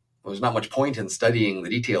 there's not much point in studying the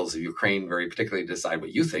details of Ukraine very particularly to decide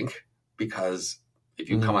what you think, because if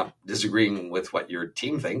you come up disagreeing with what your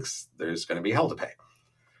team thinks, there's going to be hell to pay.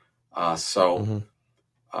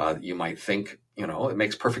 You might think, it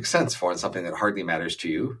makes perfect sense for something that hardly matters to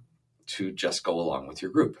you to just go along with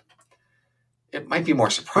your group. It might be more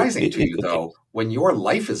surprising to you, though, when your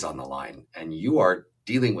life is on the line and you are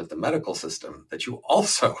dealing with the medical system, that you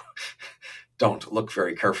also don't look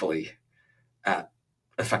very carefully at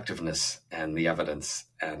effectiveness and the evidence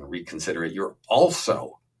and reconsider it. You're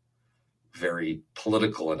also very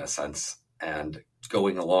political in a sense and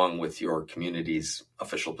going along with your community's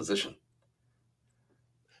official position.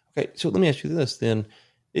 Okay, so let me ask you this then.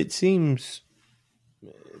 It seems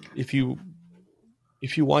if you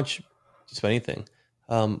watch just about anything,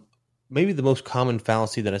 maybe the most common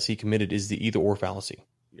fallacy that I see committed is the either or fallacy.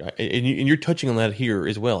 And you're touching on that here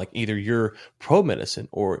as well. Like either you're pro medicine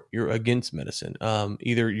or you're against medicine.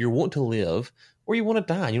 Either you want to live or you want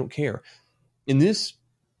to die. You don't care. In this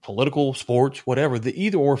political, sports, whatever, the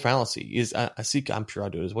either or fallacy is, I see, I'm sure I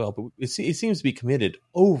do it as well, but it seems to be committed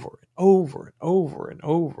over and over and over and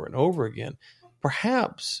over and over again.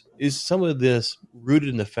 Perhaps is some of this rooted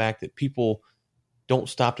in the fact that people don't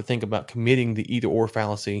stop to think about committing the either or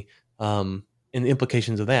fallacy and the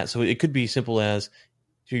implications of that. So it could be simple as,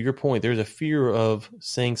 to your point, there's a fear of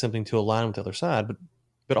saying something to align with the other side,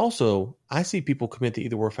 but also I see people commit the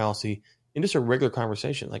either or fallacy in just a regular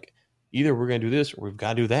conversation. Like either we're going to do this or we've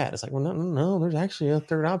got to do that. It's like, well, no, there's actually a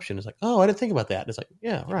third option. It's like, oh, I didn't think about that. And it's like,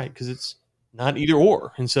 yeah, right. Because it's not either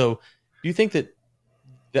or. And so do you think that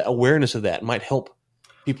the awareness of that might help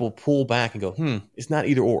people pull back and go, it's not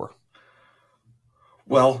either or?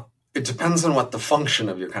 Well, it depends on what the function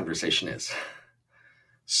of your conversation is.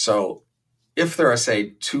 So if there are,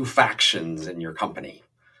 say, two factions in your company,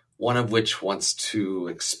 one of which wants to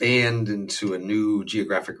expand into a new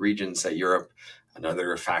geographic region, say Europe,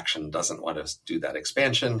 another faction doesn't want to do that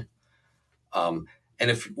expansion. And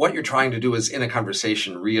if what you're trying to do is in a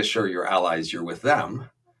conversation, reassure your allies you're with them,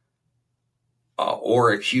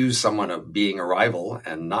 or accuse someone of being a rival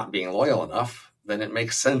and not being loyal enough, then it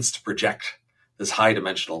makes sense to project this high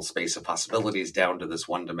dimensional space of possibilities down to this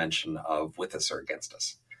one dimension of with us or against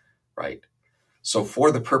us, right? So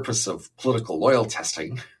for the purpose of political loyal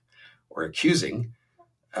testing or accusing,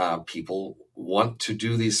 people want to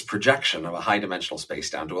do this projection of a high dimensional space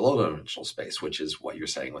down to a low dimensional space, which is what you're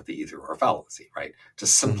saying with the either or fallacy, right? To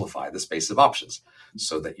simplify the space of options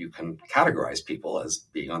so that you can categorize people as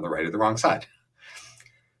being on the right or the wrong side.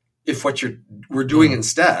 If what we're doing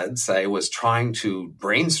instead, say, was trying to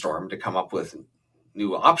brainstorm to come up with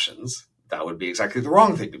new options, that would be exactly the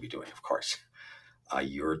wrong thing to be doing, of course.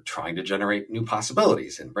 You're trying to generate new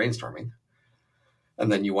possibilities in brainstorming.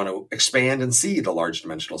 And then you want to expand and see the large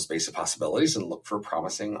dimensional space of possibilities and look for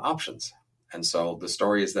promising options. And so the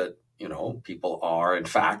story is that, people are, in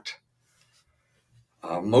fact,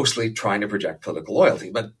 mostly trying to project political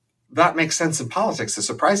loyalty. But that makes sense in politics. The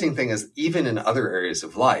surprising thing is, even in other areas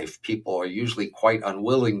of life, people are usually quite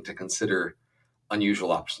unwilling to consider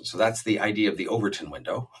unusual options. So that's the idea of the Overton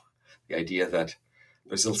window, the idea that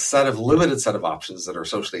there's a limited set of options that are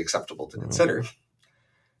socially acceptable to consider.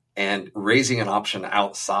 And raising an option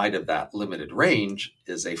outside of that limited range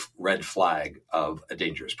is a red flag of a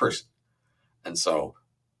dangerous person. And so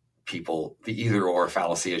the either or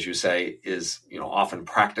fallacy, as you say, is often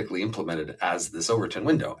practically implemented as this Overton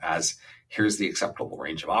window, as here's the acceptable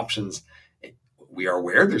range of options. We are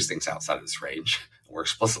aware there's things outside of this range. We're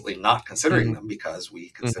explicitly not considering them because we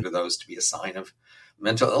consider those to be a sign of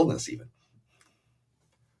mental illness even.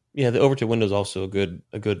 Yeah, the Overton window is also a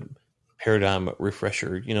good paradigm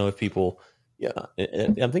refresher. If people,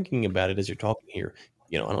 I'm thinking about it as you're talking here.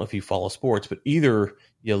 I don't know if you follow sports, but either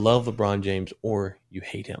you love LeBron James or you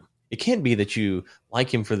hate him. It can't be that you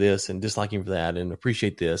like him for this and dislike him for that and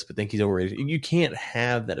appreciate this, but think he's overrated. You can't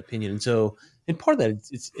have that opinion. And so, and part of that,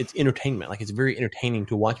 it's entertainment. Like it's very entertaining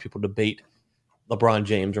to watch people debate LeBron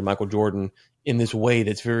James or Michael Jordan in this way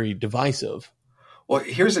that's very divisive. Well,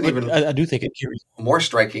 here's I do think it's more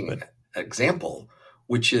striking example,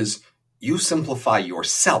 which is you simplify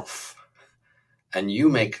yourself and you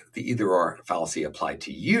make the either or fallacy apply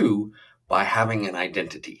to you by having an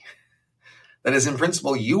identity. That is, in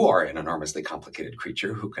principle, you are an enormously complicated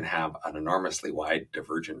creature who can have an enormously wide,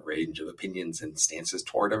 divergent range of opinions and stances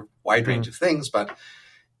toward a wide range of things. But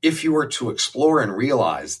if you were to explore and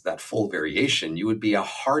realize that full variation, you would be a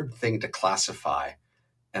hard thing to classify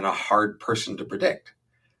and a hard person to predict,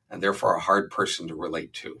 and therefore a hard person to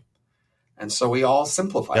relate to. And so we all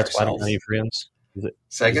simplify ourselves. That's why I don't have any friends. Is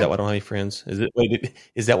that why I don't have any friends?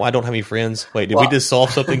 Is that why I don't have any friends? Wait, did we just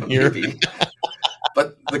solve something here? Maybe.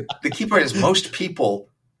 But the key point is most people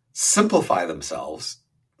simplify themselves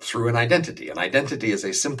through an identity. An identity is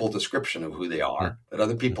a simple description of who they are that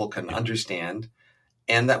other people can understand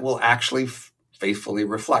and that will actually faithfully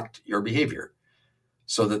reflect your behavior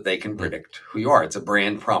so that they can predict who you are. It's a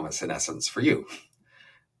brand promise in essence for you.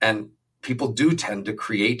 And people do tend to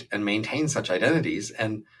create and maintain such identities.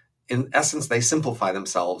 And in essence, they simplify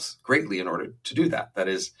themselves greatly in order to do that. That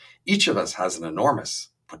is, each of us has an enormous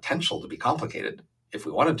potential to be complicated if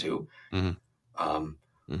we wanted to.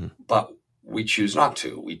 But we choose not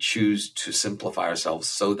to. We choose to simplify ourselves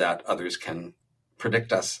so that others can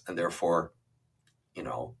predict us and therefore,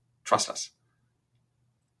 trust us.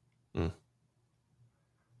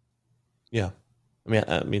 Yeah.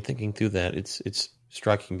 I mean, thinking through that, it's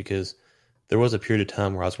striking because there was a period of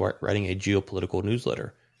time where I was writing a geopolitical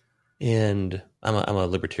newsletter, and I'm a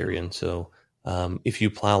libertarian. So if you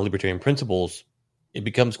apply libertarian principles, it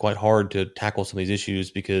becomes quite hard to tackle some of these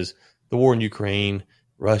issues because the war in Ukraine,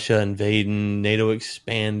 Russia invading, NATO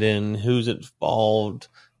expanding, who's involved,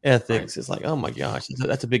 ethics. Right. It's like, oh my gosh,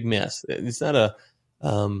 that's a big mess. It's not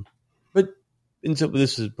and so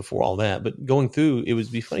this is before all that, but going through, it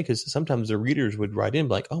would be funny because sometimes the readers would write in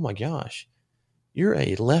like, oh my gosh, you're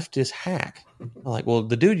a leftist hack. I'm like, well,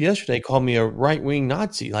 the dude yesterday called me a right-wing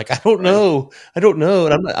Nazi. Like, I don't know.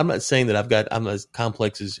 And I'm not saying that I'm as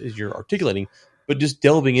complex as you're articulating, but just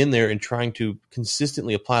delving in there and trying to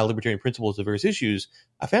consistently apply libertarian principles to various issues,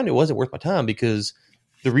 I found it wasn't worth my time because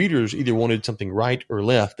the readers either wanted something right or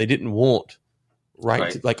left. They didn't want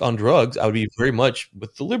right. Like on drugs, I would be very much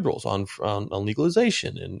with the liberals on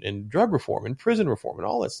legalization and drug reform and prison reform and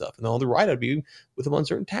all that stuff. And on the right, I'd be with them on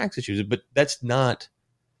certain tax issues. But that's not.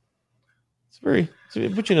 It's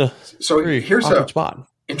put you in a very awkward spot.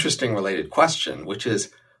 Interesting related question, which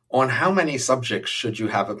is on how many subjects should you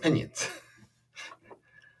have opinions?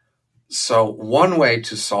 So one way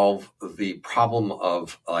to solve the problem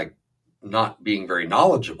of like not being very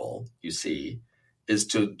knowledgeable, you see, is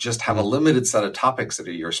to just have a limited set of topics that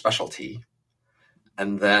are your specialty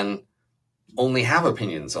and then only have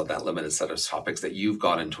opinions on that limited set of topics that you've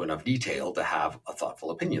gone into enough detail to have a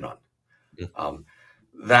thoughtful opinion on. Yeah.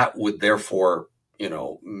 That would therefore,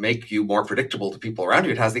 make you more predictable to people around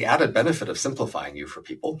you. It has the added benefit of simplifying you for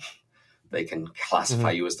people. They can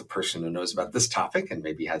classify you as the person who knows about this topic and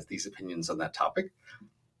maybe has these opinions on that topic.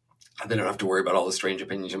 And they don't have to worry about all the strange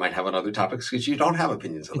opinions you might have on other topics because you don't have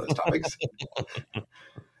opinions on those topics.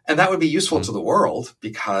 And that would be useful to the world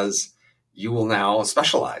because you will now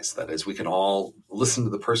specialize. That is, we can all listen to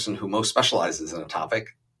the person who most specializes in a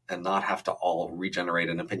topic and not have to all regenerate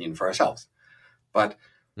an opinion for ourselves. But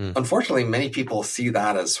unfortunately, many people see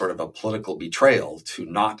that as sort of a political betrayal to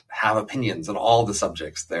not have opinions on all the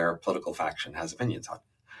subjects their political faction has opinions on.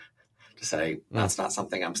 To say, that's not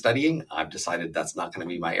something I'm studying. I've decided that's not going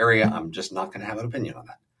to be my area. I'm just not going to have an opinion on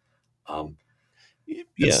that.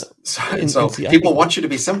 So people want you to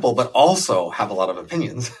be simple, but also have a lot of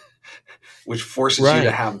opinions, which forces you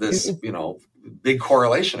to have this, big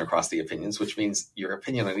correlation across the opinions, which means your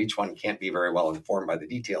opinion on each one can't be very well informed by the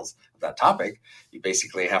details of that topic. You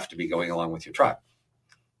basically have to be going along with your tribe.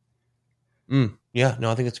 Yeah,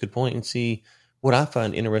 no, I think that's a good point. And see, what I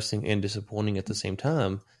find interesting and disappointing at the same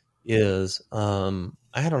time is I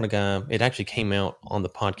had on a guy, it actually came out on the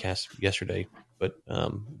podcast yesterday, but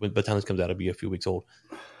by the time this comes out, it'll be a few weeks old.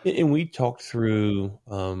 And we talked through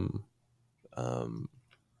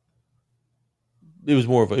it was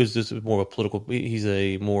more of a political, he's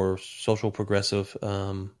a more social progressive,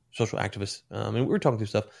 social activist. And we were talking through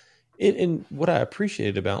stuff. And what I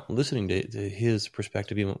appreciated about listening to his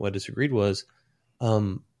perspective, even what I disagreed was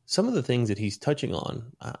some of the things that he's touching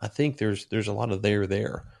on. I think there's a lot of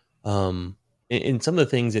there. And some of the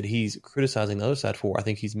things that he's criticizing the other side for, I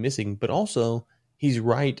think he's missing, but also he's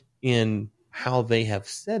right in how they have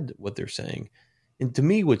said what they're saying. And to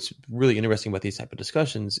me, what's really interesting about these type of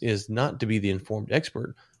discussions is not to be the informed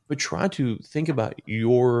expert, but try to think about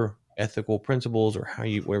your ethical principles or how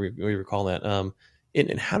you, whatever you call that.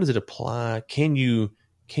 And how does it apply? Can you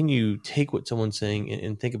take what someone's saying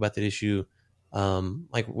and think about that issue?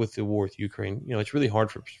 Like with the war with Ukraine, it's really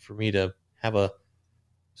hard for me to have a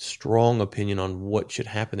strong opinion on what should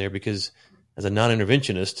happen there because as a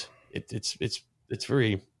non-interventionist, it's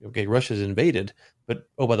very okay. Russia's invaded, but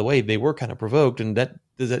oh, by the way, they were kind of provoked, and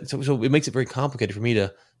so it makes it very complicated for me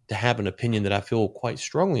to have an opinion that I feel quite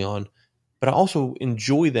strongly on. But I also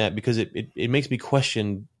enjoy that because it makes me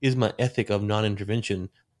question: is my ethic of non-intervention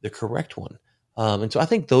the correct one? And so I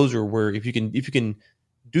think those are where if you can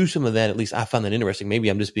do some of that. At least I find that interesting. Maybe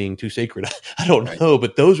I'm just being too sacred. I don't Right. know,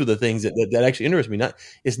 but those are the things that actually interest me.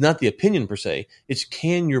 It's not the opinion per se. It's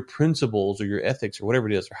can your principles or your ethics or whatever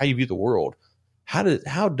it is, or how you view the world, how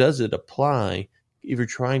does it apply if you're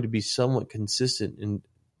trying to be somewhat consistent and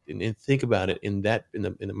think about it in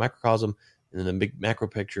the microcosm and in the big macro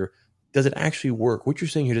picture? Does it actually work? What you're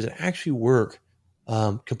saying here, does it actually work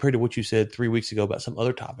compared to what you said 3 weeks ago about some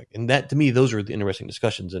other topic? And that, to me, those are the interesting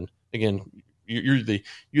discussions. And again, you're the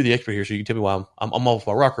expert here, so you can tell me why I'm off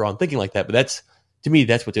my rocker on thinking like that. But that's, to me,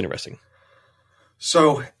 that's what's interesting.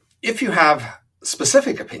 So if you have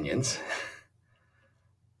specific opinions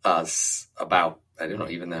about, I don't know,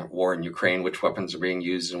 even that war in Ukraine, which weapons are being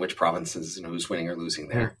used in which provinces and who's winning or losing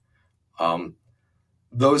there,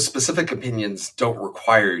 those specific opinions don't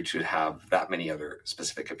require you to have that many other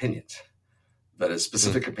specific opinions. That is,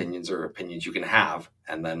 specific opinions are opinions you can have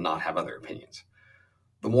and then not have other opinions.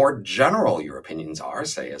 The more general your opinions are,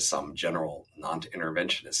 say as some general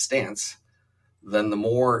non-interventionist stance, then the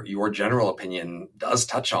more your general opinion does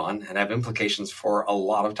touch on and have implications for a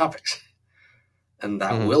lot of topics. And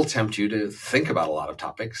that will tempt you to think about a lot of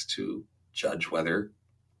topics to judge whether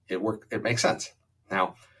it makes sense.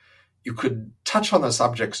 Now, you could touch on the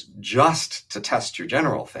subjects just to test your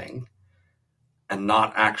general thing and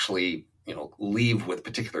not actually, leave with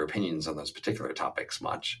particular opinions on those particular topics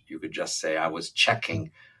much. You could just say, I was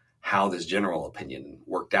checking how this general opinion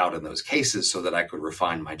worked out in those cases so that I could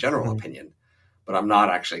refine my general opinion, but I'm not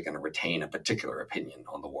actually going to retain a particular opinion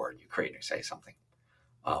on the war in Ukraine or say something.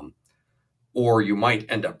 Or you might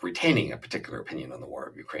end up retaining a particular opinion on the war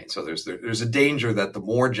of Ukraine. So there's a danger that the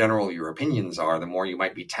more general your opinions are, the more you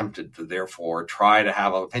might be tempted to therefore try to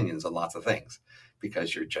have opinions on lots of things,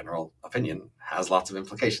 because your general opinion has lots of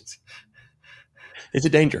implications. It's a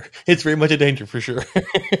danger. It's very much a danger for sure.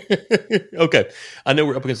 Okay. I know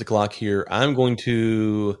we're up against the clock here. I'm going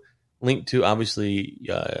to link to, obviously,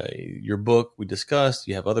 your book we discussed.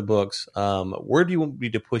 You have other books. Where do you want me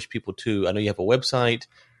to push people to? I know you have a website,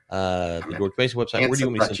 the George Mason website. Where do you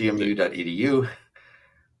want me to send people to?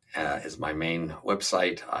 GMU.edu is my main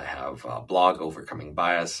website. I have a blog, Overcoming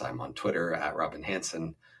Bias. I'm on Twitter at Robin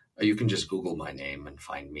Hanson. You can just Google my name and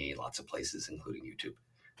find me lots of places, including YouTube.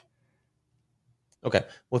 Okay.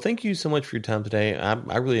 Well, thank you so much for your time today.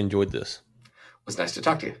 I really enjoyed this. It was nice to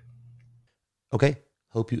talk to you. Okay.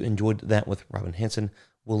 Hope you enjoyed that with Robin Hanson.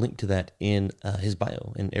 We'll link to that in his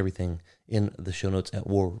bio and everything in the show notes at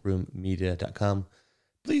warroommedia.com.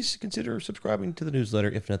 Please consider subscribing to the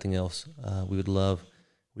newsletter, if nothing else. We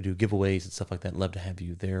do giveaways and stuff like that. Love to have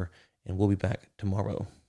you there. And we'll be back tomorrow.